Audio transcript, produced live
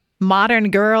Modern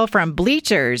Girl from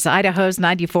Bleachers, Idaho's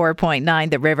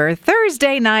 94.9 The River.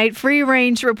 Thursday night, free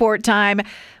range report time.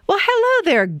 Well, hello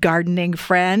there, gardening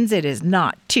friends. It is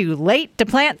not too late to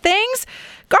plant things.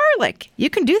 Garlic, you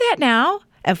can do that now.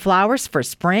 And flowers for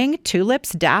spring,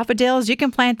 tulips, daffodils, you can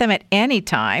plant them at any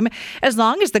time, as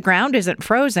long as the ground isn't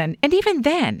frozen. And even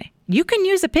then, you can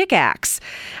use a pickaxe.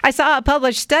 I saw a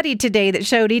published study today that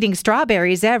showed eating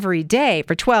strawberries every day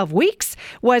for 12 weeks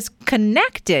was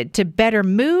connected to better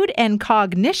mood and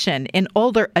cognition in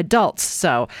older adults.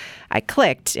 So I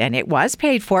clicked, and it was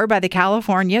paid for by the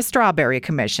California Strawberry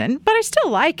Commission, but I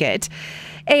still like it.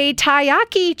 A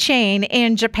taiyaki chain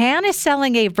in Japan is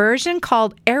selling a version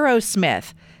called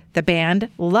Aerosmith. The band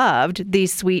loved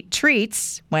these sweet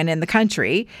treats when in the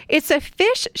country. It's a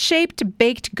fish-shaped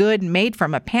baked good made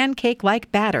from a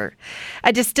pancake-like batter.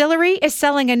 A distillery is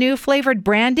selling a new flavored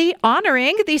brandy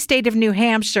honoring the state of New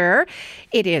Hampshire.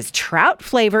 It is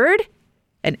trout-flavored.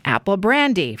 An apple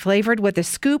brandy flavored with a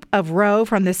scoop of roe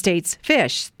from the state's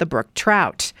fish, the brook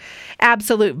trout.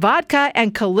 Absolute Vodka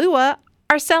and Kahlua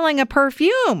are selling a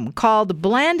perfume called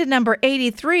Blend Number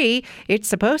 83. It's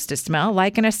supposed to smell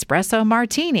like an espresso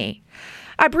martini.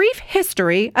 A brief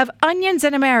history of onions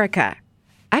in America.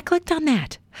 I clicked on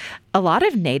that. A lot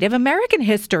of Native American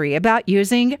history about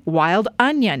using wild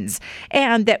onions,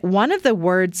 and that one of the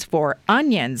words for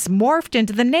onions morphed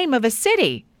into the name of a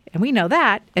city, and we know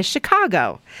that as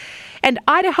Chicago. And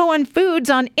Idahoan Foods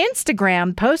on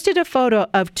Instagram posted a photo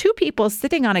of two people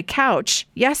sitting on a couch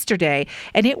yesterday,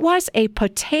 and it was a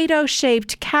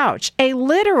potato-shaped couch, a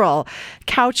literal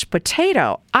couch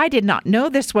potato. I did not know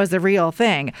this was a real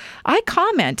thing. I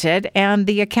commented, and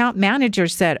the account manager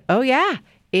said, "Oh yeah,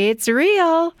 it's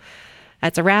real."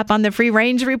 That's a wrap on the Free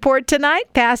Range Report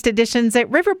tonight. Past editions at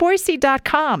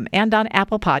riverboise.com and on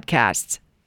Apple Podcasts.